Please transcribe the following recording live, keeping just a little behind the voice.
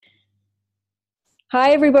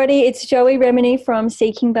Hi everybody, it's Joey Remini from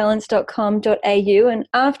seekingbalance.com.au, and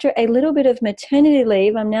after a little bit of maternity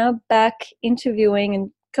leave, I'm now back interviewing and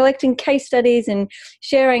collecting case studies and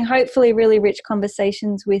sharing hopefully really rich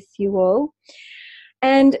conversations with you all.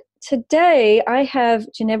 And today I have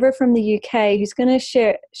Ginevra from the UK who's going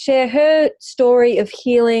to share her story of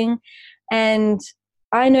healing. And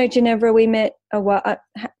I know Ginevra, we met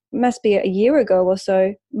must be a year ago or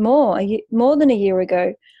so, more than a year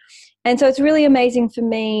ago. And so it's really amazing for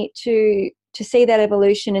me to see that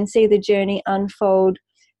evolution and see the journey unfold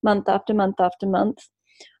month after month after month.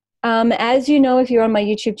 As you know, if you're on my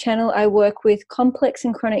YouTube channel, I work with complex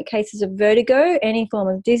and chronic cases of vertigo, any form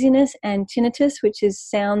of dizziness, and tinnitus, which is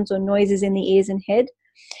sounds or noises in the ears and head.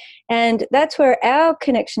 And that's where our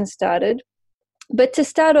connection started. But to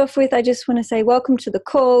start off with, I just want to say welcome to the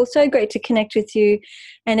call. So great to connect with you,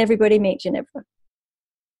 and everybody meet Ginevra.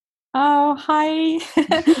 Oh, hi.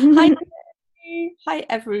 Hi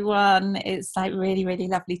everyone. It's really, really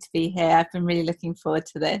lovely to be here. I've been really looking forward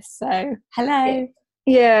to this. So hello.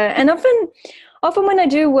 Yeah. And often when I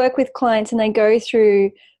do work with clients and they go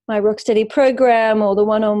through my Rocksteady program or the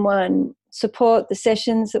one-on-one support, the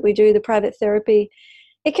sessions that we do, the private therapy,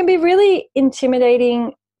 it can be really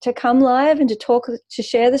intimidating to come live and to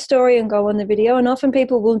share the story and go on the video. And often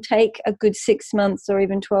people will take a good 6 months or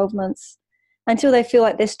even 12 months until they feel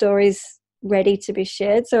like their story's ready to be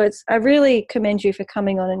shared. So I really commend you for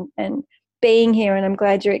coming on and being here, and I'm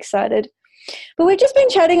glad you're excited. But we've just been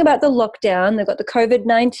chatting about the lockdown. They've got the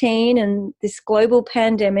COVID-19 and this global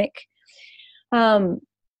pandemic. And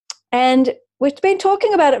we've been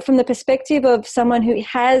talking about it from the perspective of someone who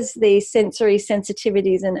has these sensory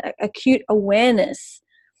sensitivities and acute awareness,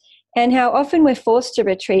 and how often we're forced to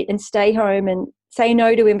retreat and stay home and say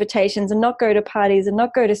no to invitations and not go to parties and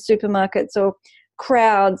not go to supermarkets or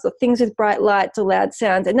crowds or things with bright lights or loud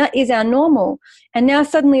sounds. And that is our normal. And now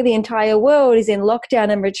suddenly the entire world is in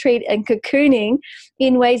lockdown and retreat and cocooning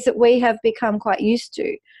in ways that we have become quite used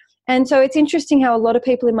to. And so it's interesting how a lot of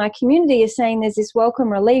people in my community are saying there's this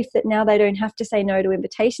welcome relief that now they don't have to say no to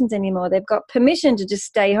invitations anymore. They've got permission to just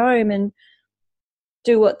stay home and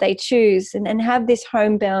do what they choose and have this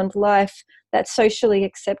homebound life that's socially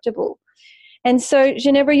acceptable. And so,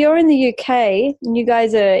 Ginevra, you're in the UK and you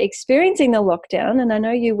guys are experiencing the lockdown, and I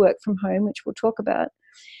know you work from home, which we'll talk about.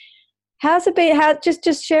 How's it been?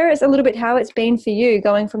 Just share us a little bit how it's been for you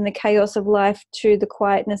going from the chaos of life to the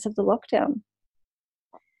quietness of the lockdown.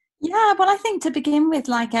 Yeah, well, I think to begin with,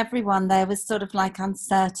 like everyone, there was sort of like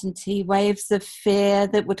uncertainty, waves of fear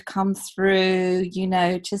that would come through,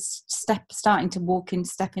 just starting to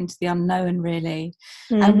step into the unknown, really.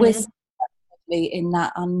 Mm-hmm. And we're in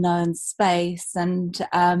that unknown space. And,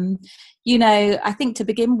 I think to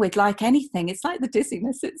begin with, like anything, it's like the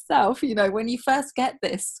dizziness itself. When you first get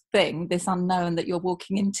this unknown that you're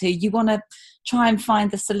walking into, you want to try and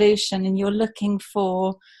find the solution, and you're looking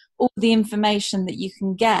for all the information that you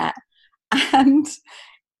can get. And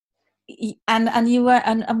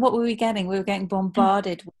what were we getting? We were getting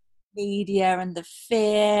bombarded with media and the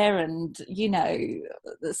fear and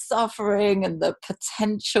the suffering and the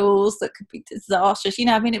potentials that could be disastrous.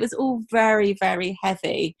 It was all very, very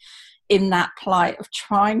heavy in that plight of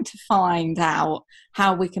trying to find out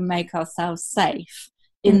how we can make ourselves safe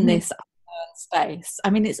in this space.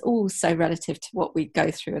 It's all so relative to what we go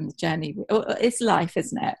through in the journey. It's life,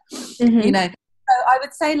 isn't it? So I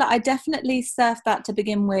would say I definitely surfed that to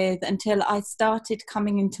begin with until I started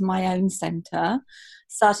coming into my own center,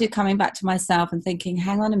 started coming back to myself and thinking,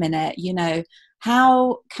 hang on a minute,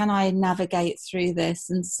 how can I navigate through this?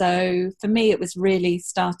 And so for me, it was really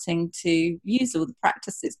starting to use all the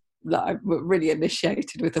practices that I really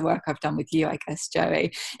initiated with the work I've done with you, I guess,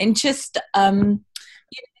 Joey, and just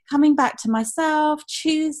coming back to myself,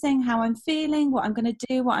 choosing how I'm feeling, what I'm going to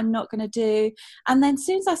do, what I'm not going to do. And then as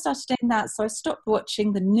soon as I started doing that, so I stopped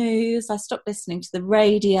watching the news, I stopped listening to the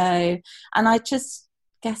radio, and I just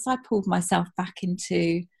guess I pulled myself back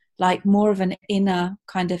into more of an inner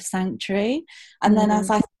kind of sanctuary. And then as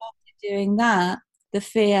I started doing that, the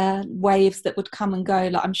fear waves that would come and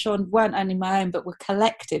go, I'm sure weren't only my own, but were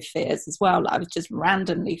collective fears as well. I was just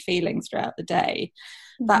randomly feeling throughout the day.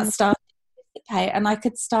 That started and I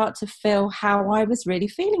could start to feel how I was really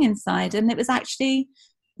feeling inside, and it was actually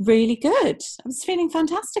really good. I was feeling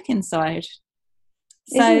fantastic inside.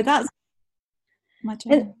 So that's my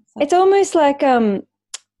journey. It's almost like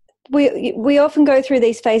we often go through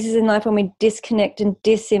these phases in life when we disconnect and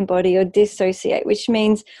disembody or dissociate, which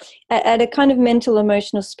means at a kind of mental,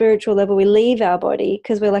 emotional, spiritual level, we leave our body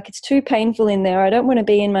because we're like, it's too painful in there. I don't want to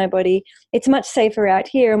be in my body. It's much safer out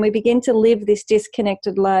here. And we begin to live this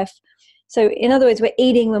disconnected life So in other words, we're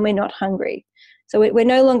eating when we're not hungry. So we're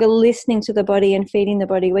no longer listening to the body and feeding the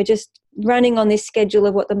body. We're just running on this schedule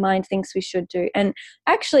of what the mind thinks we should do. And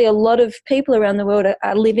actually a lot of people around the world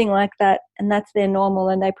are living like that, and that's their normal,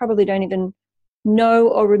 and they probably don't even know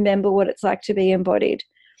or remember what it's like to be embodied.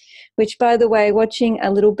 Which, by the way, watching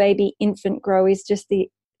a little baby infant grow is just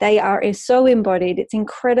they are so embodied. It's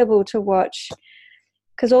incredible to watch,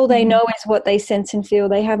 because all they know is what they sense and feel.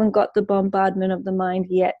 They haven't got the bombardment of the mind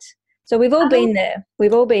yet. So we've all been there.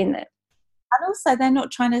 We've all been there. And also they're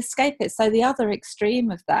not trying to escape it. So the other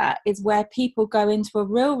extreme of that is where people go into a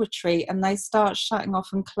real retreat and they start shutting off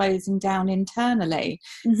and closing down internally.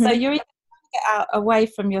 Mm-hmm. So you're either trying to get out away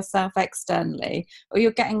from yourself externally, or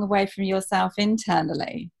you're getting away from yourself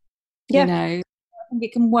internally. Yeah. You know, I think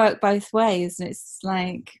it can work both ways. It's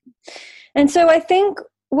like... And so I think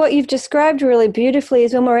what you've described really beautifully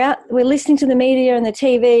is when we're listening to the media and the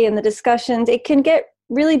TV and the discussions, it can get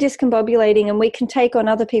really discombobulating, and we can take on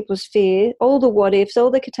other people's fear, all the what ifs,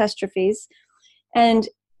 all the catastrophes, and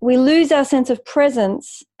we lose our sense of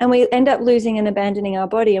presence, and we end up losing and abandoning our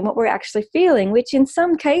body and what we're actually feeling, which in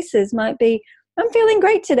some cases might be, I'm feeling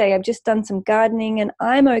great today. I've just done some gardening and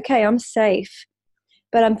I'm okay. I'm safe,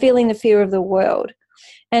 but I'm feeling the fear of the world.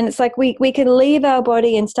 And it's like we can leave our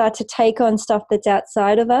body and start to take on stuff that's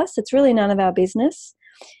outside of us. It's really none of our business.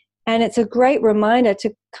 And it's a great reminder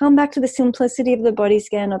to come back to the simplicity of the body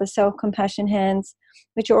scan or the self-compassion hands,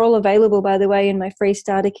 which are all available, by the way, in my free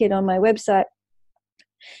starter kit on my website.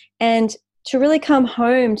 And to really come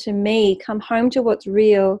home to me, come home to what's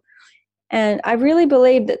real. And I really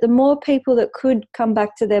believe that the more people that could come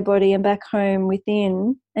back to their body and back home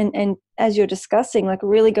within, and as you're discussing, like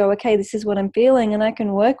really go, okay, this is what I'm feeling, and I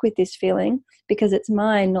can work with this feeling because it's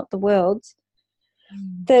mine, not the world's,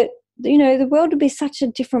 that, you know, the world would be such a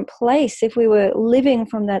different place if we were living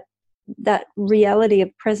from that reality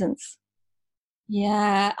of presence.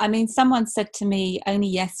 Yeah. I mean, someone said to me only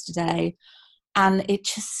yesterday, and it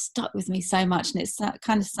just stuck with me so much, and it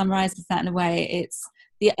kind of summarizes that in a way. It's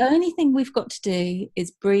the only thing we've got to do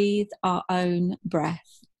is breathe our own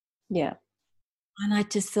breath. Yeah. And I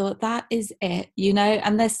just thought that is it, you know,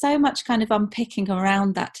 and there's so much kind of unpicking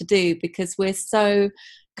around that to do, because we're so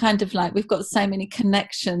kind of like, we've got so many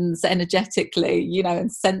connections energetically, you know,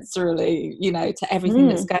 and sensorily, you know, to everything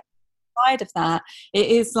that's going inside of that. It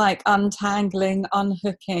is like untangling,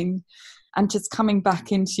 unhooking, and just coming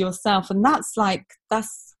back into yourself. And that's like,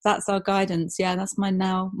 that's our guidance. Yeah, that's my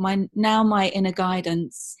inner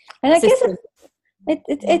guidance. And I guess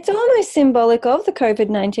it's almost symbolic of the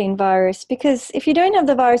COVID-19 virus, because if you don't have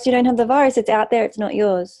the virus, you don't have the virus. It's out there. It's not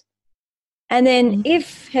yours. And then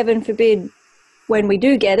if, heaven forbid, when we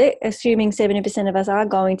do get it, assuming 70% of us are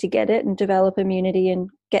going to get it and develop immunity and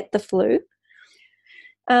get the flu,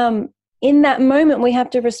 in that moment we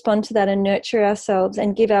have to respond to that and nurture ourselves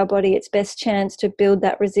and give our body its best chance to build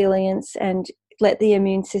that resilience and let the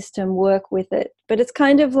immune system work with it. But it's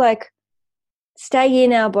kind of like stay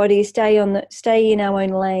in our body, stay in our own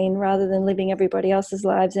lane rather than living everybody else's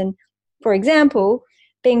lives. And for example,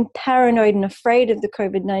 being paranoid and afraid of the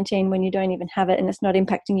COVID-19 when you don't even have it and it's not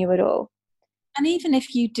impacting you at all. And even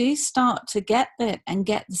if you do start to get it and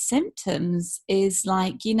get the symptoms, is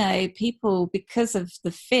like, you know, people, because of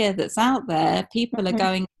the fear that's out there, people are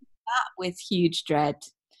going that with huge dread,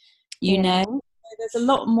 you know. There's a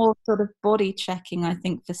lot more sort of body checking, I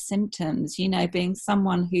think, for symptoms, you know, being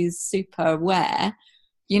someone who's super aware,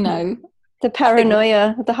 you know. The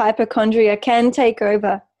paranoia, the hypochondria can take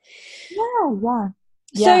over.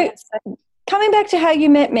 Yeah. So coming back to how you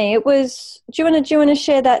met me, it was, do you want to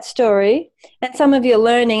share that story and some of your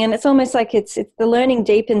learning? And it's almost like it's the learning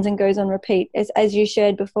deepens and goes on repeat, as you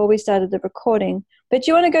shared before we started the recording. But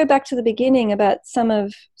do you want to go back to the beginning about some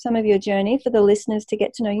of your journey for the listeners to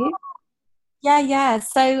get to know you? Yeah.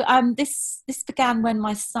 So this began when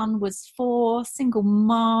my son was 4, single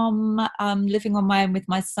mom, living on my own with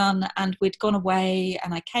my son, and we'd gone away,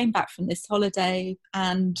 and I came back from this holiday,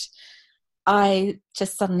 and I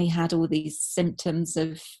just suddenly had all these symptoms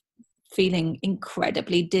of feeling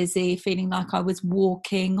incredibly dizzy, feeling like I was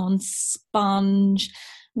walking on sponge,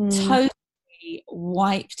 totally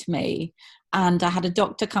wiped me. And I had a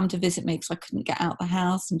doctor come to visit me because I couldn't get out the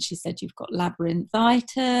house. And she said, you've got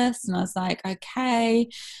labyrinthitis. And I was like, okay.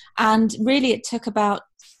 And really it took about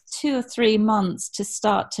 2 or 3 months to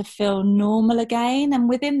start to feel normal again. And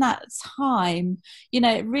within that time, you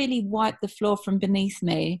know, it really wiped the floor from beneath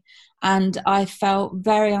me. And I felt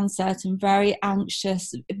very uncertain, very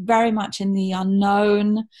anxious, very much in the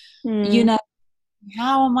unknown, you know.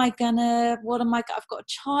 How am I gonna, I've got a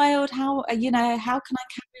child, how can I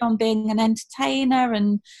carry on being an entertainer,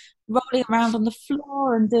 and rolling around on the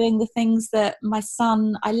floor and doing the things that my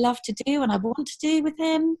son, I love to do and I want to do with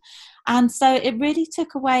him. And so it really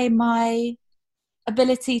took away my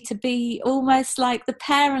ability to be almost like the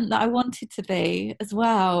parent that I wanted to be as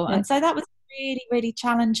well. Yeah. And so that was really, really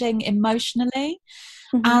challenging emotionally.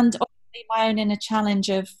 Mm-hmm. And obviously my own inner challenge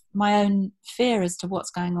of my own fear as to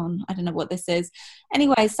what's going on. I don't know what this is.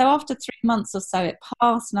 Anyway, so after 3 months or so, it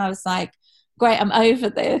passed and I was like, great, I'm over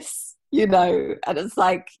this, you know. And it's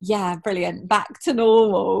like, yeah, brilliant, back to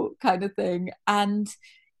normal kind of thing. And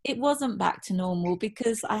it wasn't back to normal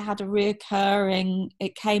because I had a reoccurring,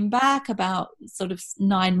 it came back about sort of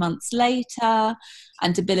 9 months later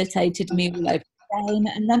and debilitated me all over again.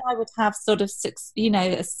 And then I would have sort of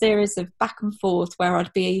a series of back and forth where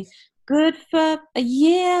I'd be good for a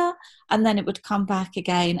year and then it would come back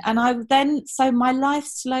again. And so my life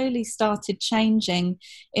slowly started changing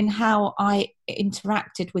in how I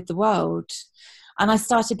interacted with the world. And I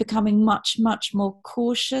started becoming much, much more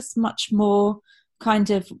cautious, much more kind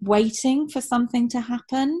of waiting for something to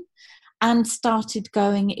happen, and started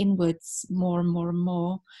going inwards more and more and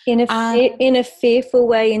more. In a fearful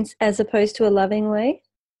way as opposed to a loving way?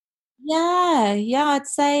 Yeah, I'd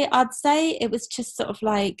say it was just sort of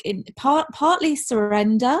like partly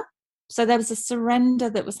surrender. So there was a surrender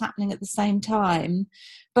that was happening at the same time,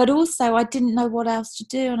 but also I didn't know what else to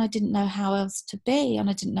do and I didn't know how else to be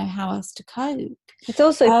and I didn't know how else to cope. It's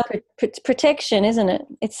also protection, isn't it?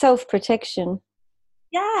 It's self-protection.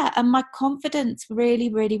 Yeah, and my confidence really,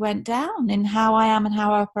 really went down in how I am and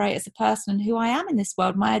how I operate as a person and who I am in this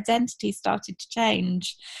world. My identity started to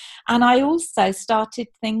change. And I also started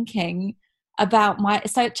thinking about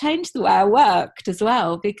so it changed the way I worked as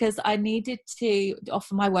well, because I needed to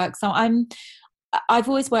offer my work. So I've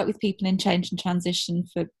always worked with people in change and transition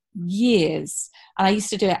for years, and I used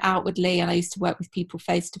to do it outwardly, and I used to work with people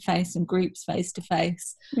face to face and groups face to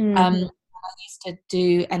face. I used to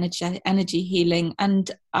do energy healing, and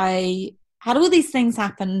I had all these things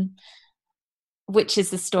happen, which is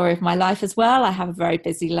the story of my life as well. I have a very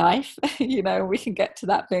busy life, you know. We can get to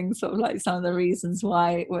that being sort of like some of the reasons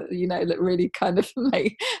why, you know, that really kind of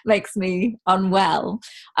makes me unwell.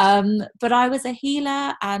 But I was a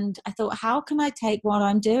healer, and I thought, how can I take what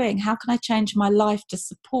I'm doing? How can I change my life to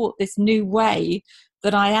support this new way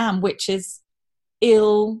that I am, which is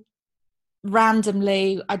ill,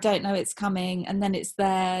 randomly, I don't know it's coming, and then it's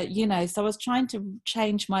there, you know. So I was trying to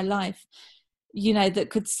change my life, you know, that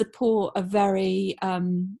could support a very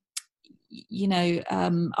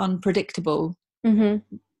unpredictable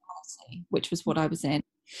policy, which was what I was in.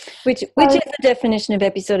 Which is the definition of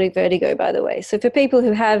episodic vertigo, by the way. So for people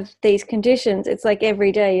who have these conditions, it's like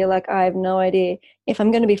every day you're like, I have no idea if I'm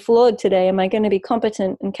going to be flawed today. Am I going to be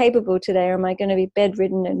competent and capable today? Or am I going to be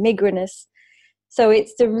bedridden and migrainous? So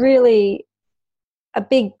it's a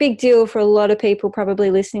big deal for a lot of people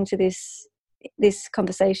probably listening to this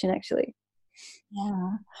conversation, actually.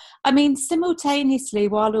 Yeah. I mean, simultaneously,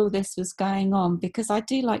 while all this was going on, because I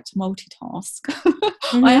do like to multitask,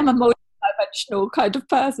 Mm-hmm. I am a multi-dimensional kind of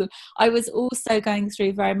person. I was also going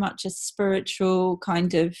through very much a spiritual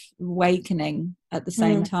kind of awakening at the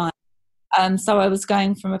same time. So I was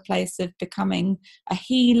going from a place of becoming a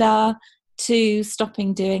healer to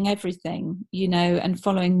stopping doing everything, you know, and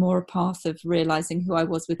following more a path of realizing who I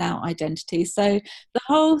was without identity. So the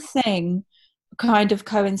whole thing kind of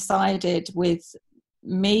coincided with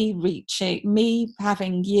me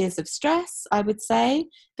having years of stress, I would say,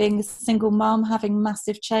 being a single mum, having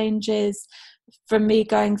massive changes, from me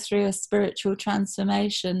going through a spiritual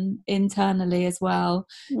transformation internally as well,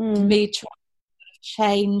 me trying to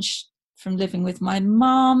change from living with my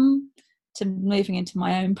mum to moving into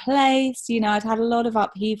my own place. You know, I'd had a lot of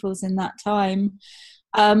upheavals in that time.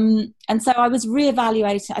 And so I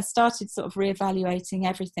started sort of reevaluating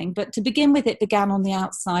everything. But to begin with, it began on the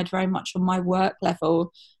outside, very much on my work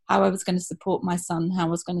level, how I was going to support my son, how I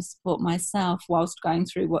was going to support myself whilst going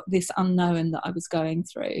through this unknown that I was going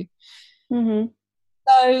through. Mm-hmm.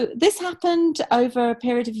 So this happened over a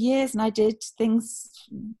period of years, and I did things,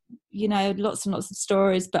 you know, lots and lots of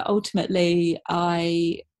stories, but ultimately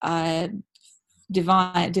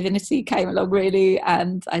divinity came along, really,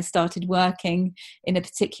 and I started working in a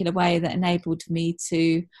particular way that enabled me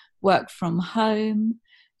to work from home,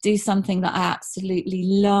 do something that I absolutely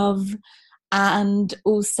love, and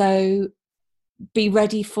also be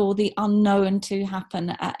ready for the unknown to happen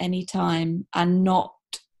at any time, and not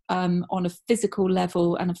on a physical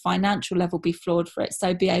level and a financial level be flawed for it.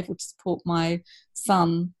 So be able to support my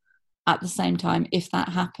son at the same time if that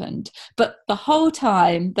happened. But the whole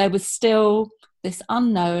time there was still this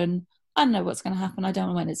unknown. I don't know what's going to happen. I don't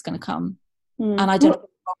know when it's going to come. And I don't.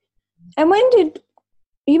 And when did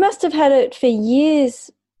you must have had it for years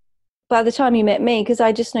by the time you met me, because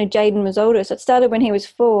I just know Jaden was older. So it started when he was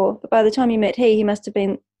 4, but by the time you met he must have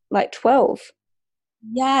been like 12.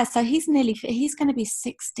 Yeah, so he's going to be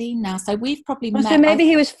 16 now. So we've probably Oh, so met, maybe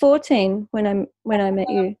he was 14 when I met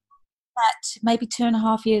you. maybe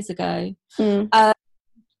 2.5 years ago. Mm.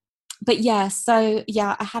 But yeah, so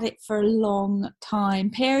yeah, I had it for a long time.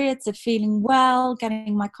 Periods of feeling well,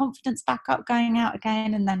 getting my confidence back up, going out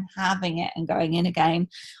again, and then having it and going in again.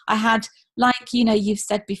 I had, like, you know, you've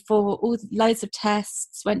said before, loads of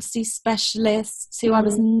tests, went to see specialists who I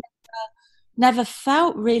was never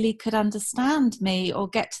felt really could understand me or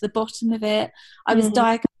get to the bottom of it. I was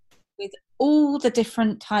diagnosed with all the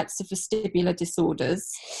different types of vestibular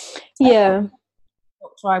disorders. Yeah. The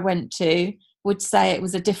doctor I went to would say it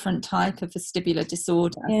was a different type of vestibular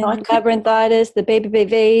disorder. Yeah. So labyrinthitis, the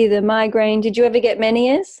BBV, the migraine. Did you ever get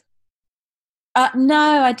Meniere's?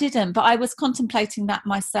 No, I didn't, but I was contemplating that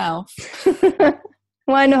myself.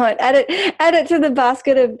 Why not? Add it to the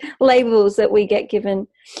basket of labels that we get given.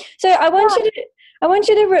 So I want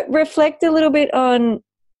you to reflect a little bit on.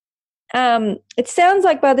 It sounds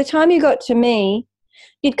like by the time you got to me,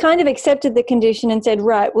 you'd kind of accepted the condition and said,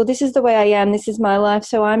 right, well, this is the way I am. This is my life.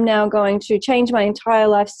 So I'm now going to change my entire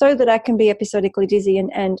life so that I can be episodically dizzy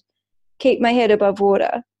and keep my head above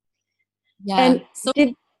water. Yeah. And so,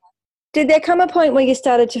 did there come a point where you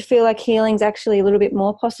started to feel like healing's actually a little bit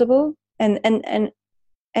more possible and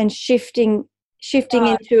shifting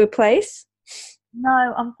into a place?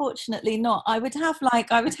 No, unfortunately not. I would have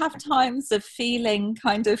times of feeling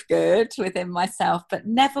kind of good within myself, but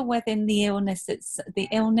never within the illness. It's the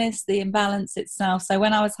illness, the imbalance itself. So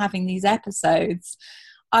when I was having these episodes,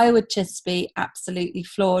 I would just be absolutely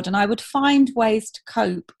floored, and I would find ways to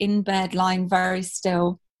cope in bed, lying very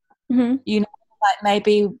still. Mm-hmm. You know, like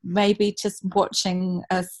maybe just watching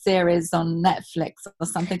a series on Netflix or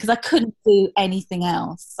something, because I couldn't do anything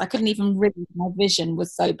else. I couldn't even read. My vision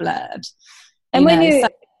was so blurred. And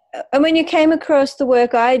when you came across the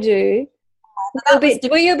work I do,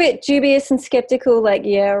 were you a bit dubious and skeptical? Like,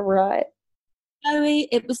 yeah, right. Chloe,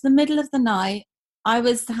 it was the middle of the night. I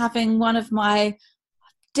was having one of my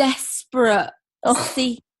desperate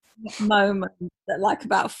seeking moments at like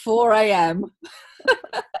about 4 a.m.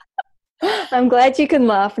 I'm glad you can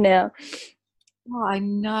laugh now. Oh, I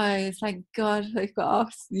know. Thank God they've got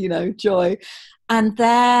us, joy. And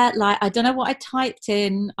there, like, I don't know what I typed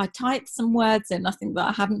in. I typed some words in, I think, that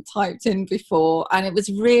I hadn't typed in before. And it was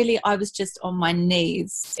really, I was just on my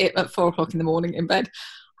knees at 4 o'clock in the morning in bed.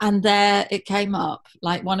 And there it came up,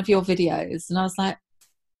 like one of your videos. And I was like,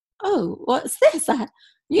 oh, what's this? I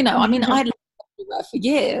mean, I looked everywhere for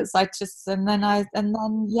years. And then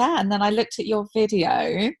I looked at your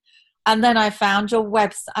video. And then I found your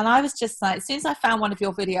website, and I was just like, as soon as I found one of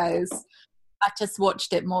your videos, I just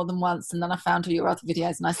watched it more than once. And then I found all your other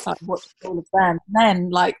videos, and I started watching all of them. And then,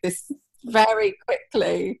 like, this very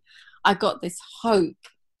quickly, I got this hope.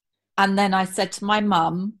 And then I said to my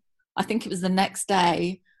mum, I think it was the next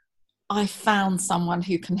day, I found someone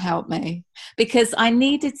who can help me, because I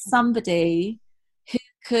needed somebody who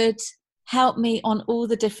could help me on all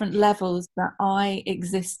the different levels that I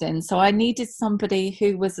exist in. So I needed somebody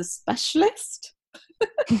who was a specialist,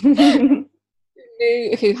 who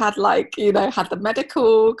had had the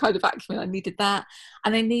medical kind of acumen. I needed that.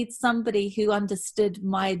 And I need somebody who understood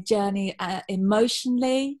my journey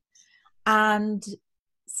emotionally and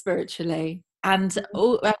spiritually. And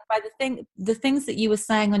by the things that you were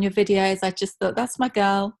saying on your videos, I just thought, that's my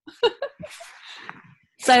girl.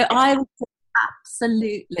 So I was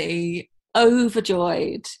absolutely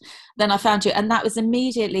overjoyed. Then I found you, and that was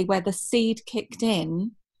immediately where the seed kicked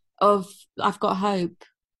in of I've got hope.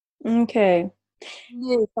 Okay.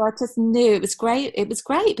 So I just knew it was great. It was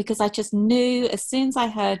great because I just knew as soon as I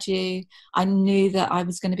heard you, I knew that I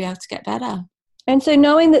was going to be able to get better. And so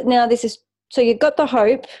knowing that now so you got the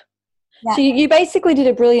hope. Yeah. So you basically did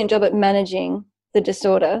a brilliant job at managing the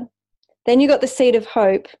disorder. Then you got the seed of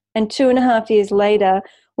hope, and 2.5 years later,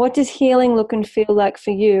 what does healing look and feel like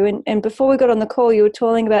for you? And before we got on the call, you were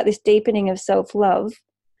talking about this deepening of self-love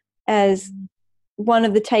as one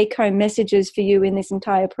of the take-home messages for you in this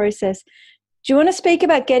entire process. Do you want to speak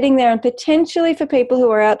about getting there, and potentially for people who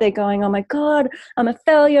are out there going, oh my God, I'm a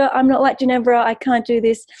failure, I'm not like Ginevra, I can't do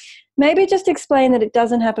this. Maybe just explain that it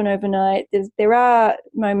doesn't happen overnight. There are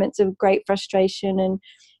moments of great frustration and,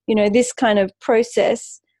 this kind of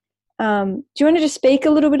process. Do you want to just speak a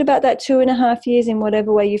little bit about that 2.5 years in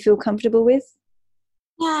whatever way you feel comfortable with?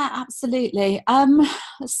 Yeah, absolutely.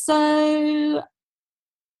 So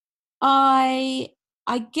I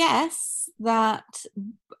guess that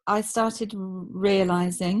I started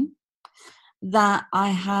realizing that I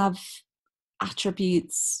have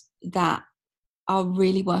attributes that are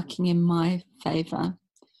really working in my favor.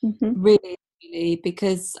 Mm-hmm. Really, really,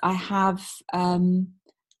 because I have,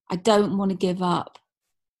 I don't want to give up,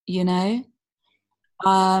 you know.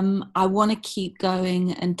 I want to keep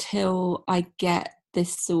going until I get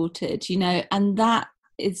this sorted, you know, and that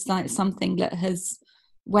is like something that has,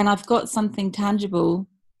 when I've got something tangible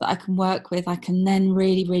that I can work with, I can then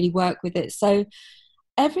really, really work with it. So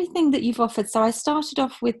everything that you've offered. So I started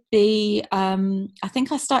off with I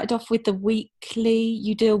think I started off with the weekly,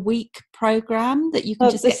 you do a week program that you can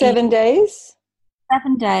Of just the get 7 days?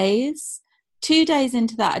 7 days. 2 days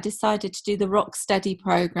into that, I decided to do the Rock Steady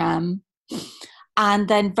program. And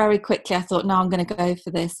then very quickly I thought, no, I'm going to go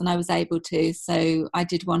for this. And I was able to. So I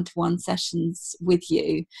did one-to-one sessions with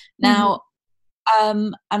you. Now,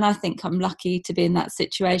 and I think I'm lucky to be in that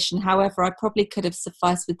situation. However, I probably could have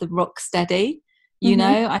sufficed with the Rock Steady. You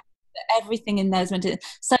Mm-hmm. know, everything in there is meant to.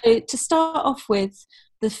 So to start off with,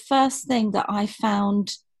 the first thing that I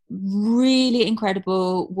found really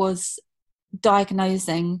incredible was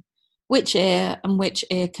diagnosing which ear and which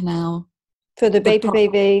ear canal. For the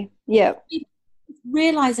BPPV, yeah.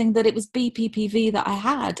 Realizing that it was BPPV that I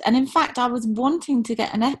had, and in fact I was wanting to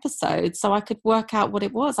get an episode so I could work out what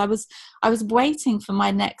it was. I was waiting for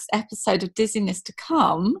my next episode of dizziness to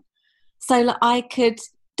come so that I could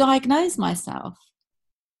diagnose myself.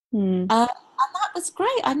 And that was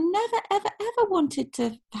great. I never ever ever wanted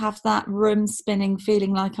to have that room spinning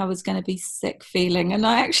feeling like I was going to be sick feeling, and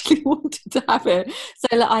I actually wanted to have it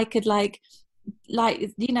so that I could like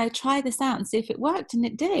you know, try this out and see if it worked, and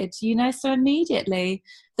it did, you know. So immediately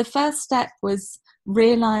the first step was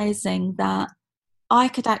realizing that I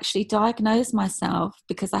could actually diagnose myself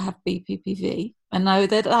because I have BPPV and know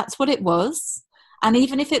that that's what it was, and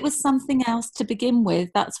even if it was something else to begin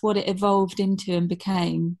with, that's what it evolved into and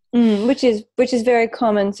became. Which is very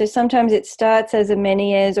common. So sometimes it starts as a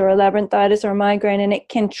Meniere's or a labyrinthitis or a migraine, and it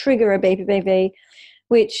can trigger a BPPV,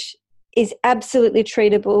 which is absolutely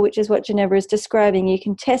treatable, which is what Ginevra is describing. You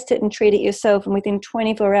can test it and treat it yourself, and within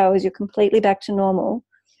 24 hours, you're completely back to normal.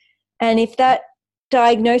 And if that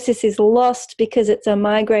diagnosis is lost because it's a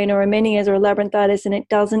migraine or a Meniere's or a labyrinthitis and it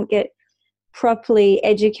doesn't get properly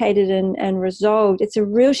educated and resolved, it's a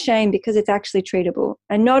real shame because it's actually treatable.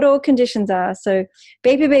 And not all conditions are. So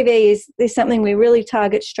BPPV is something we really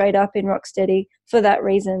target straight up in Rocksteady for that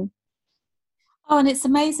reason. Oh, and it's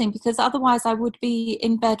amazing because otherwise I would be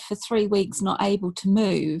in bed for 3 weeks not able to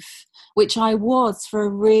move, which I was for a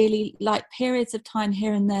really like periods of time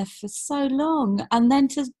here and there for so long. And then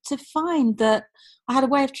to find that I had a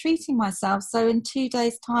way of treating myself. So in 2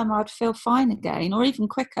 days' time I'd feel fine again, or even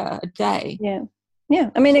quicker, a day. Yeah. Yeah.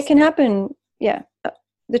 I mean, it can happen. Yeah.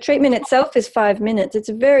 The treatment itself is 5 minutes. It's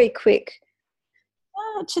very quick.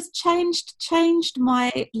 Oh, it just changed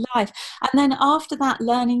my life. And then after that,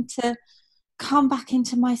 learning to come back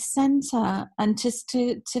into my center and just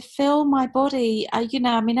to feel my body. You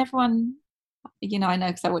know, I mean, everyone, you know, I know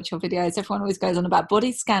because I watch your videos, everyone always goes on about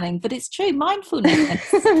body scanning, but it's true,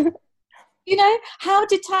 mindfulness. You know, how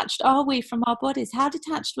detached are we from our bodies? How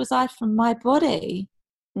detached was I from my body?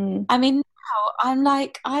 I mean, now I'm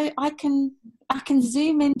like, I can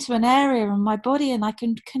zoom into an area in my body and I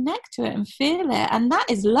can connect to it and feel it, and that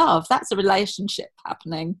is love. That's a relationship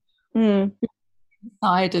happening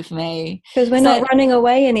inside of me. Because we're not running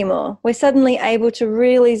away anymore. We're suddenly able to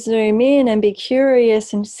really zoom in and be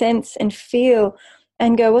curious and sense and feel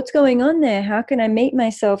and go, what's going on there? How can I meet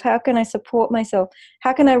myself? How can I support myself?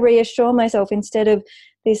 How can I reassure myself instead of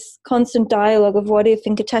this constant dialogue of what if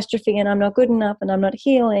and catastrophe and I'm not good enough and I'm not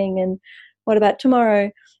healing and what about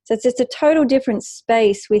tomorrow? So it's just a total different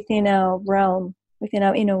space within our realm, within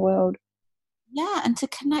our inner world. Yeah, and to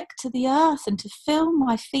connect to the earth and to feel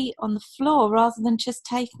my feet on the floor rather than just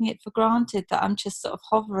taking it for granted that I'm just sort of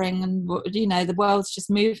hovering and, you know, the world's just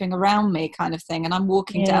moving around me kind of thing, and I'm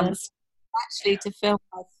walking down the street, actually to feel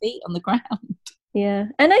my feet on the ground. Yeah,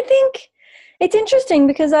 and I think it's interesting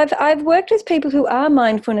because I've worked with people who are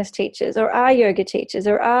mindfulness teachers or are yoga teachers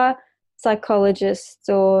or are psychologists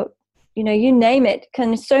or, you know, you name it,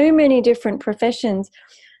 so many different professions.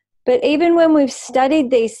 But even when we've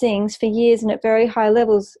studied these things for years and at very high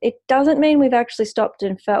levels, it doesn't mean we've actually stopped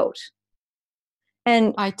and felt.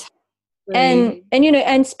 And and you know,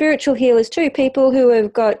 and spiritual healers too, people who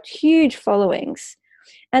have got huge followings,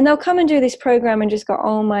 and they'll come and do this program and just go,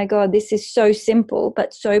 oh my God, this is so simple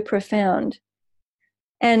but so profound.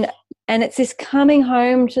 And it's this coming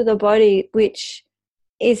home to the body, which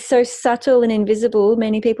is so subtle and invisible,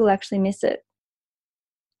 many people actually miss it.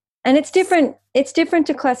 And it's different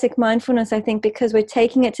to classic mindfulness, I think, because we're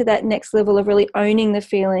taking it to that next level of really owning the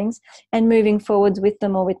feelings and moving forwards with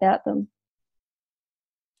them or without them.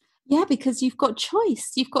 Yeah, because you've got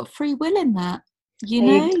choice. You've got free will in that.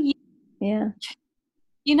 Yeah.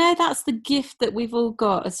 That's the gift that we've all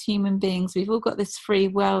got as human beings. We've all got this free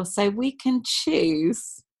will, so we can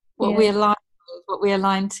choose what we align with, what we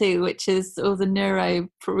align to, which is all the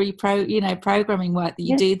programming work that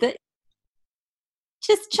you do that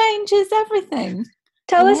just changes everything.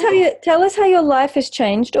 Tell us how your life has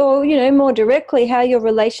changed, or more directly, how your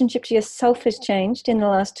relationship to yourself has changed in the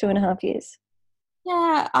last 2.5 years.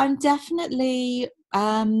 Yeah, I'm definitely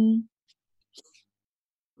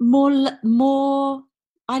more.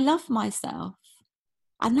 I love myself,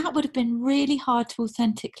 and that would have been really hard to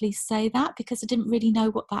authentically say that because I didn't really know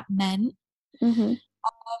what that meant. Mm-hmm.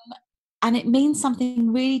 And it means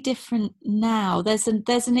something really different now. There's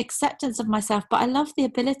an acceptance of myself, but I love the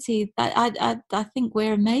ability that I think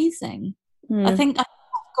we're amazing. I think I've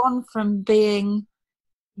gone from being,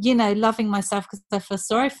 loving myself because I feel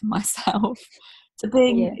sorry for myself to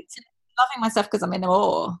loving myself because I'm in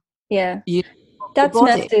awe. Yeah, that's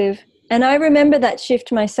massive. And I remember that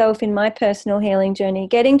shift myself in my personal healing journey.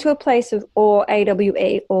 Getting to a place of awe,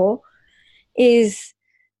 AWE, awe, it's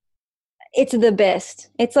the best.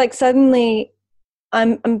 It's like suddenly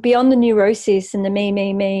I'm beyond the neurosis and the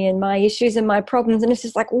me, and my issues and my problems. And it's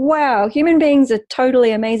just like, wow, human beings are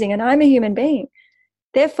totally amazing. And I'm a human being.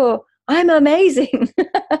 Therefore, I'm amazing.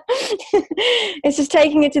 It's just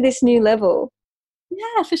taking it to this new level.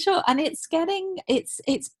 Yeah, for sure. And it's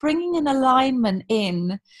bringing an alignment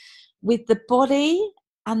in with the body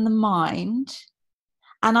and the mind.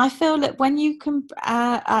 And I feel that when you can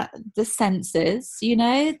the senses,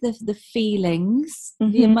 the feelings,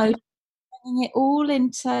 the emotions, bringing it all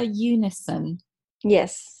into unison.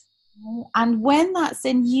 Yes. And when that's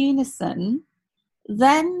in unison,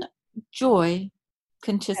 then joy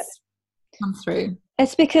can just come through.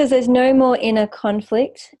 It's because there's no more inner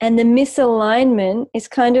conflict, and the misalignment is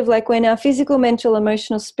kind of like when our physical, mental,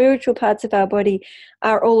 emotional, spiritual parts of our body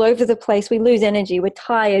are all over the place. We lose energy, we're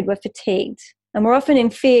tired, we're fatigued, and we're often in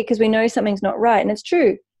fear because we know something's not right. And it's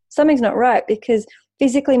true, something's not right, because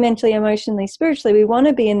physically, mentally, emotionally, spiritually, we want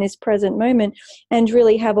to be in this present moment and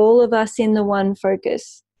really have all of us in the one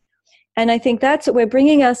focus. And I think that's what we're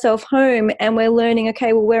bringing ourselves home, and we're learning,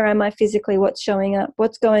 okay, well, where am I physically? What's showing up?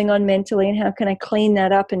 What's going on mentally? And how can I clean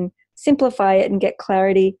that up and simplify it and get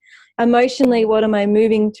clarity? Emotionally, what am I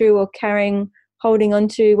moving through or carrying, holding on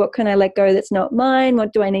to? What can I let go that's not mine?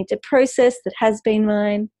 What do I need to process that has been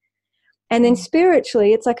mine? And then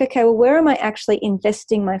spiritually, it's like, okay, well, where am I actually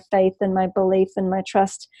investing my faith and my belief and my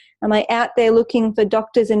trust? Am I out there looking for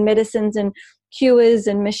doctors and medicines and cures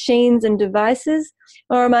and machines and devices?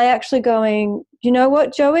 Or am I actually going, you know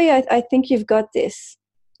what, Joey, I think you've got this.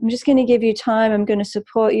 I'm just going to give you time. I'm going to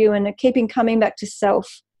support you, and keeping coming back to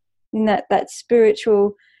self in that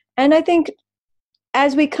spiritual. And I think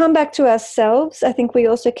as we come back to ourselves, I think we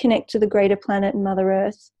also connect to the greater planet and Mother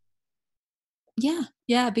Earth.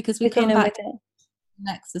 Yeah, because we come back to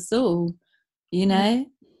connects us all,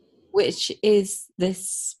 which is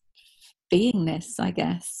this beingness, I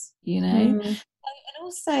guess, And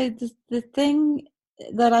also the thing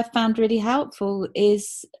that I found really helpful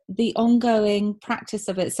is the ongoing practice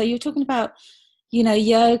of it. So you're talking about,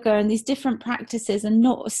 yoga and these different practices and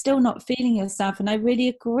still not feeling yourself. And I really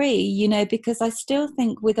agree, because I still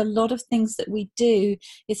think with a lot of things that we do,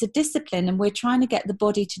 it's a discipline, and we're trying to get the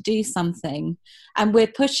body to do something, and we're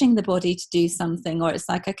pushing the body to do something. Or it's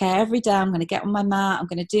like, okay, every day I'm going to get on my mat, I'm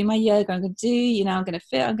going to do my yoga, I'm going to do, I'm going to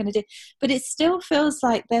feel, I'm going to do, but it still feels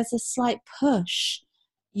like there's a slight push,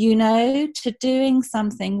 to doing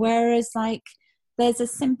something. Whereas like there's a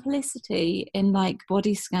simplicity in like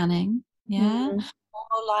body scanning. Or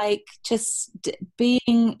like just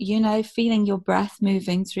being, feeling your breath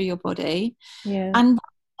moving through your body. And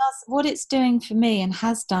that's what it's doing for me, and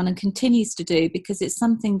has done and continues to do, because it's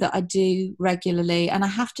something that I do regularly, and I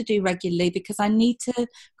have to do regularly because I need to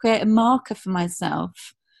create a marker for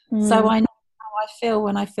myself. So I know how I feel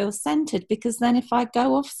when I feel centered, because then if I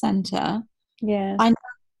go off center, I know.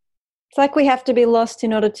 It's like we have to be lost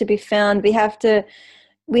in order to be found. We have to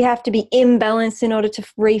be imbalanced in order to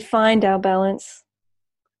re-find our balance.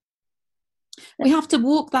 We have to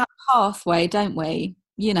walk that pathway, don't we?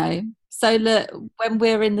 So look, when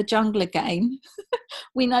we're in the jungle again,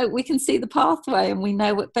 we know we can see the pathway, and we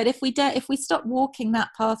know what, but if we stop walking that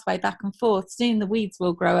pathway back and forth, soon the weeds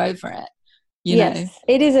will grow over it. Yes,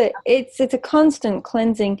 it is it's a constant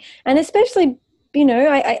cleansing. And especially,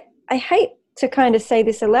 I hate to kind of say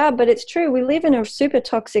this aloud, but it's true. We live in a super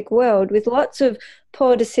toxic world with lots of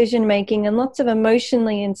poor decision making and lots of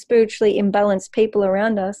emotionally and spiritually imbalanced people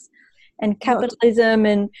around us, and capitalism.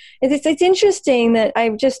 And it's interesting that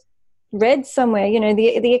I've just read somewhere,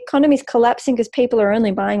 the economy is collapsing because people are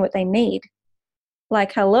only buying what they need.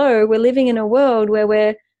 Like, hello, we're living in a world where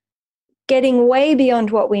we're getting way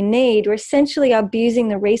beyond what we need. We're essentially abusing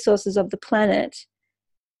the resources of the planet.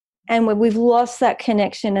 And we've lost that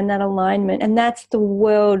connection and that alignment. And that's the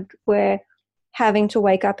world we're having to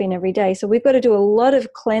wake up in every day. So we've got to do a lot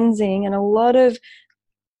of cleansing and a lot of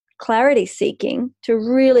clarity seeking to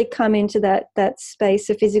really come into that space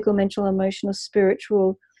of physical, mental, emotional,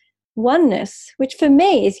 spiritual oneness, which for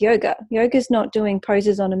me is yoga. Yoga is not doing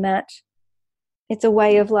poses on a mat. It's a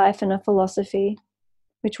way of life and a philosophy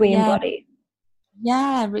which we embody.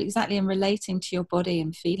 Yeah, exactly. And relating to your body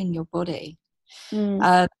and feeling your body.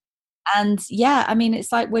 And yeah, I mean,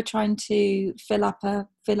 it's like we're trying to fill up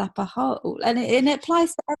a hole, and it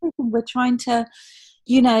applies to everything. We're trying to,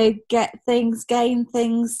 get things, gain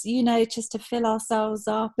things, just to fill ourselves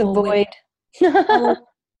up. The void. Try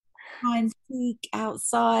and seek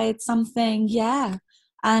outside something,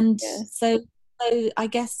 and so I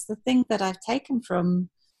guess the thing that I've taken from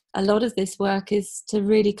a lot of this work is to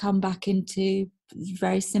really come back into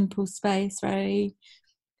very simple space, very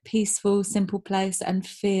peaceful, simple place, and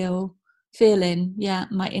feeling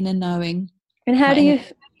my inner knowing. And how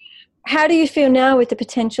do you feel now with the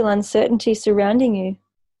potential uncertainty surrounding you,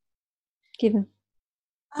 given?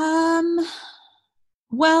 Well,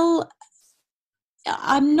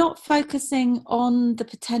 I'm not focusing on the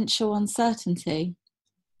potential uncertainty.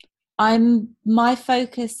 My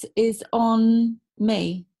focus is on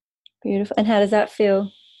me. Beautiful. And how does that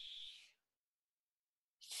feel?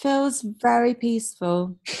 Feels very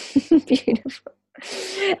peaceful. Beautiful.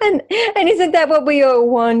 And isn't that what we all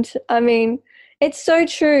want? I mean, it's so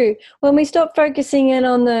true. When we stop focusing in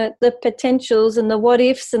on the potentials and the what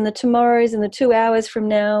ifs and the tomorrows and the 2 hours from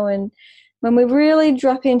now, and when we really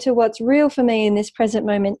drop into what's real for me in this present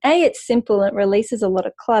moment, A, it's simple and it releases a lot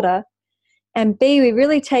of clutter. And B, we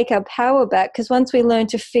really take our power back, because once we learn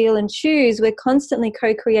to feel and choose, we're constantly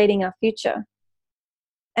co-creating our future.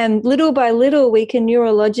 And little by little, we can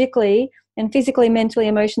neurologically and physically, mentally,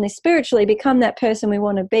 emotionally, spiritually become that person we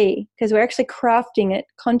want to be, because we're actually crafting it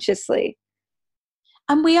consciously.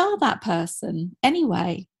 And we are that person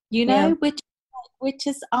anyway, we're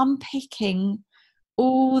just unpicking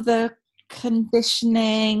all the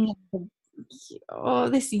conditioning,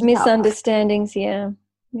 this misunderstandings, yeah.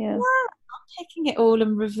 Taking it all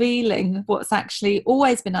and revealing what's actually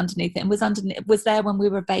always been underneath it and was there when we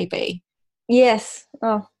were a baby. Yes.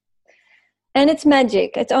 Oh, and it's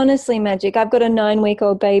magic. It's honestly magic. I've got a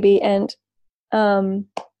 9-week-old baby, and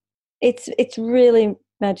it's really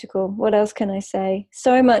magical. What else can I say?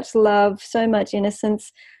 So much love, so much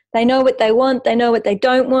innocence. They know what they want. They know what they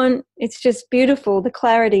don't want. It's just beautiful. The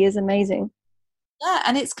clarity is amazing. Yeah,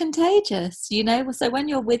 and it's contagious, So when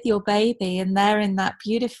you're with your baby and they're in that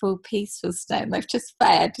beautiful, peaceful state, and they've just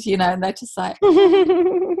fed, and they're just like,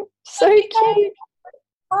 so cute.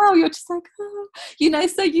 Oh, you're just like,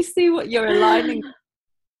 so you see what you're aligning,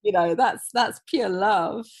 that's pure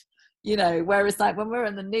love, whereas like when we're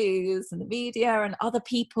in the news and the media and other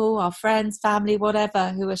people, our friends, family, whatever,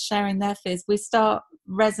 who are sharing their fears, we start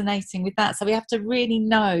resonating with that. So we have to really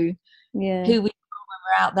know who we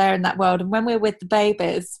we're out there in that world, and when we're with the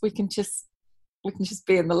babies we can just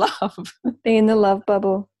be in the love. Be in the love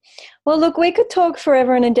bubble. Well, look, we could talk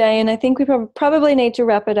forever and a day, and I think we probably need to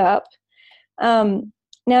wrap it up.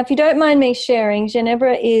 Now, if you don't mind me sharing,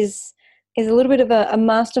 Ginevra is a little bit of a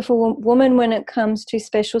masterful woman when it comes to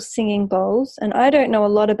special singing bowls, and I don't know a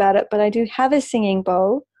lot about it, but I do have a singing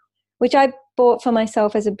bowl which I bought for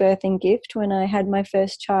myself as a birthing gift when I had my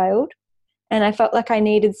first child, and I felt like I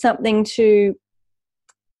needed something to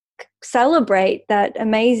celebrate that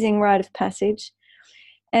amazing rite of passage.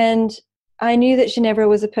 And I knew that Ginevra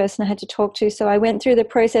was a person I had to talk to, so I went through the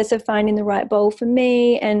process of finding the right bowl for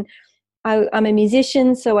me. And I'm a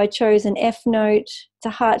musician, so I chose an F note. It's a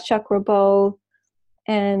heart chakra bowl,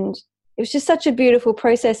 and it was just such a beautiful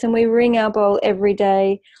process. And we ring our bowl every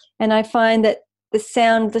day, and I find that the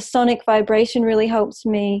sound, the sonic vibration really helps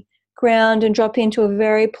me ground and drop into a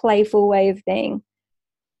very playful way of being,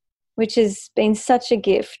 which has been such a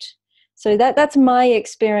gift. So that's my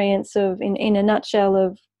experience of, in a nutshell,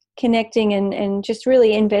 of connecting and just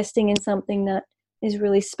really investing in something that is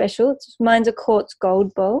really special. Mine's a quartz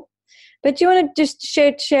gold bowl. But do you want to just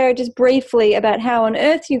share just briefly about how on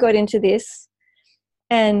earth you got into this?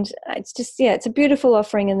 And it's just, it's a beautiful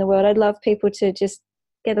offering in the world. I'd love people to just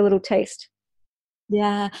get a little taste.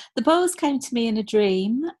 Yeah, the bowls came to me in a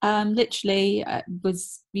dream. Literally,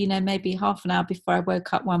 was maybe half an hour before I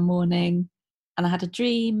woke up one morning, and I had a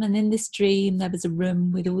dream. And in this dream, there was a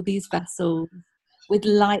room with all these vessels, with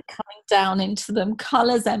light coming down into them,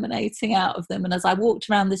 colours emanating out of them. And as I walked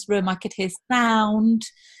around this room, I could hear sound.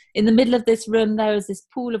 In the middle of this room, there was this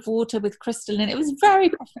pool of water with crystal in it. It was a very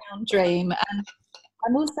profound dream. And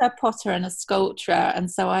I'm also a potter and a sculptor, and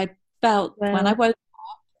so I felt when I woke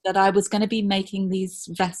that I was going to be making these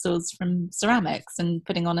vessels from ceramics and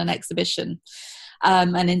putting on an exhibition,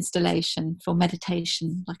 an installation for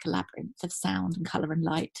meditation, like a labyrinth of sound and colour and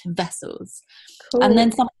light and vessels. Cool. And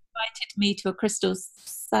then someone invited me to a crystal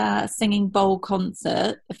singing bowl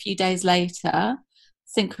concert a few days later,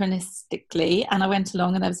 synchronistically, and I went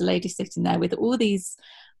along and there was a lady sitting there with all these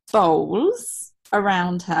bowls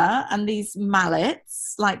around her and these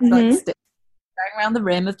mallets, like sticks, going around the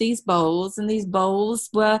rim of these bowls, and these bowls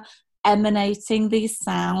were emanating these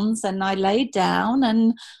sounds. And I laid down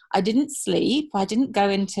and I didn't sleep. I didn't go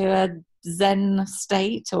into a Zen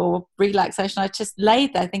state or relaxation. I just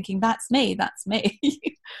laid there thinking, that's me, that's me.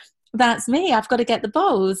 That's me. I've got to get the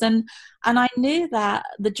bowls. And I knew that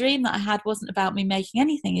the dream that I had wasn't about me making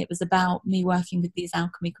anything. It was about me working with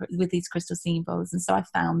these crystal singing bowls. And so I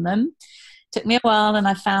found them. It took me a while, and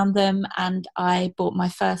I found them, and I bought my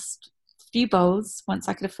first few bowls once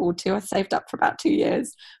I could afford to. I saved up for about 2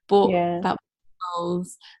 years, bought about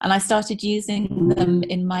bowls, and I started using them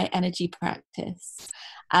in my energy practice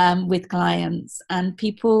with clients, and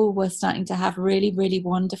people were starting to have really, really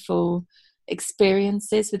wonderful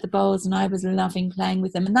experiences with the bowls, and I was loving playing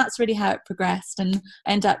with them. And that's really how it progressed, and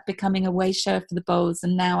I ended up becoming a way shower for the bowls.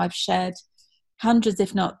 And now I've shared hundreds,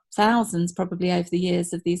 if not thousands, probably over the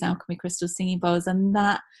years, of these alchemy crystal singing bowls, and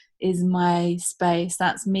that is my space.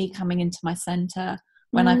 That's me coming into my center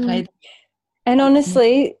when I play. And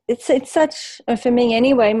honestly, it's such, for me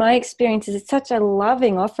anyway, my experience is it's such a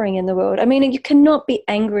loving offering in the world. I mean, you cannot be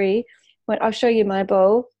angry when I'll show you my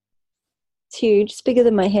bowl. It's huge. It's bigger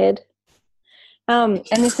than my head. And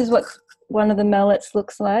this is what one of the mallets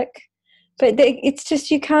looks like. But it's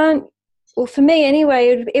just, you can't, well, for me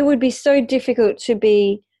anyway, it would be so difficult to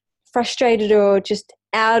be frustrated or just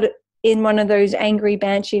out in one of those angry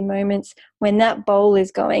banshee moments when that bowl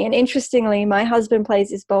is going. And interestingly, my husband plays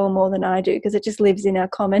this bowl more than I do because it just lives in our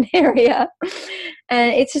common area.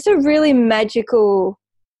 And it's just a really magical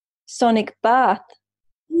sonic bath.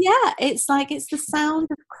 Yeah, it's the sound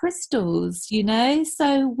of crystals,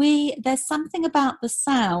 so there's something about the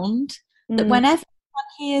sound that when everyone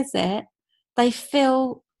hears it, they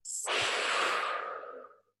feel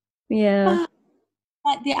like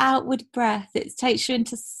the outward breath. It takes you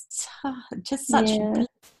into just such so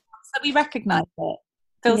we recognize it.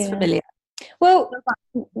 Feels familiar. Well,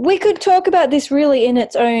 we could talk about this really in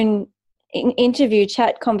its own interview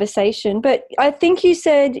chat conversation, but I think you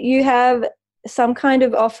said you have some kind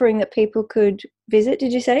of offering that people could visit.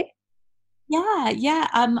 Did you say? Yeah.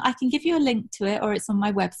 I can give you a link to it, or it's on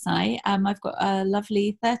my website. I've got a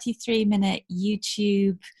lovely 33-minute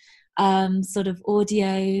YouTube sort of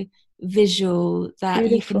audio visual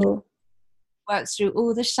that you can work through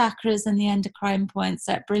all the chakras and the endocrine points,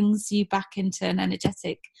 that brings you back into an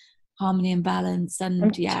energetic harmony and balance.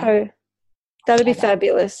 And that'd be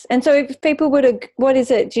fabulous. And so if people would, what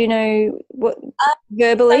is it? Do you know what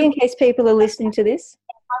verbally, in case people are listening to this?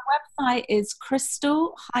 My website is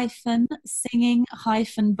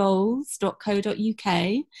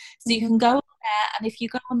crystal-singing-bowls.co.uk. So you can go on there, and if you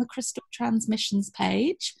go on the Crystal Transmissions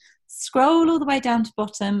page, scroll all the way down to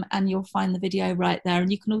bottom, and you'll find the video right there. And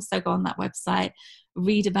you can also go on that website,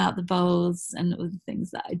 read about the bowls and all the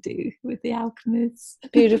things that I do with the alchemists.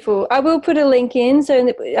 Beautiful. I will put a link in. So in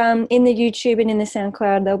the YouTube and in the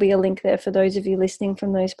SoundCloud, there'll be a link there for those of you listening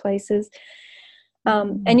from those places.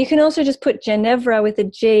 And you can also just put Ginevra with a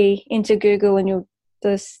G into Google and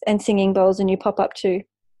singing bowls, and you pop up too.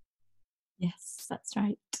 Yes, that's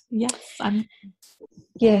right. Yes,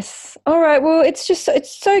 Yes. All right. Well, it's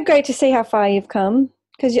so great to see how far you've come,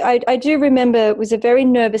 because I do remember it was a very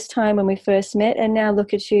nervous time when we first met, and now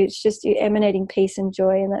look at you. It's just, you're emanating peace and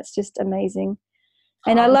joy, and that's just amazing.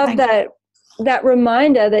 And I love that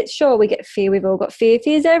reminder that, sure, we get fear. We've all got fear.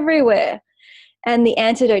 Fear's everywhere. And the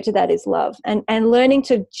antidote to that is love. And learning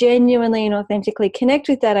to genuinely and authentically connect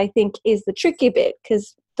with that, I think, is the tricky bit,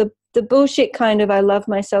 because the bullshit kind of I love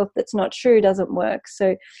myself that's not true doesn't work.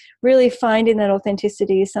 So really finding that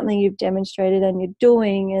authenticity is something you've demonstrated and you're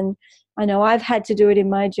doing. And I know I've had to do it in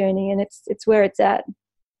my journey, and it's where it's at.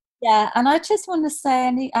 Yeah, and I just want to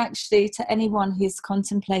say, actually, to anyone who's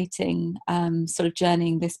contemplating sort of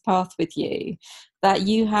journeying this path with you, that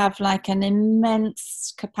you have like an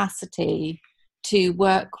immense capacity to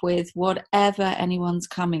work with whatever anyone's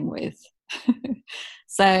coming with.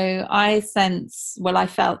 So I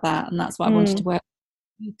felt that, and that's why I wanted to work.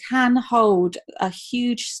 You can hold a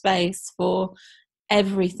huge space for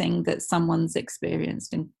everything that someone's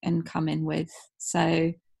experienced and come in with.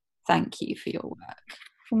 So thank you for your work.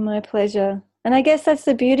 My pleasure. And I guess that's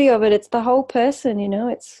the beauty of it. It's the whole person, you know,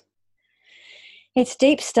 it's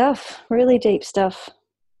deep stuff, really deep stuff.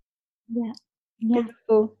 Yeah.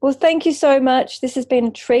 Beautiful. Well, thank you so much. This has been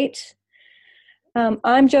a treat.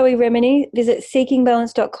 I'm Joey Remini. Visit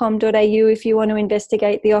seekingbalance.com.au if you want to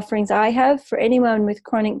investigate the offerings I have for anyone with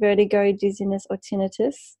chronic vertigo, dizziness, or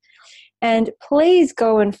tinnitus. And please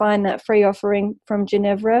go and find that free offering from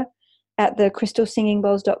Ginevra at the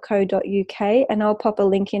crystalsingingbowls.co.uk, and I'll pop a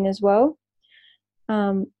link in as well.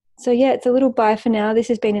 So yeah, it's a little bye for now. This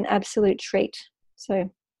has been an absolute treat.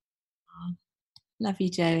 So love you,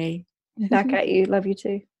 Joey. Back at you. Love you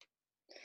too.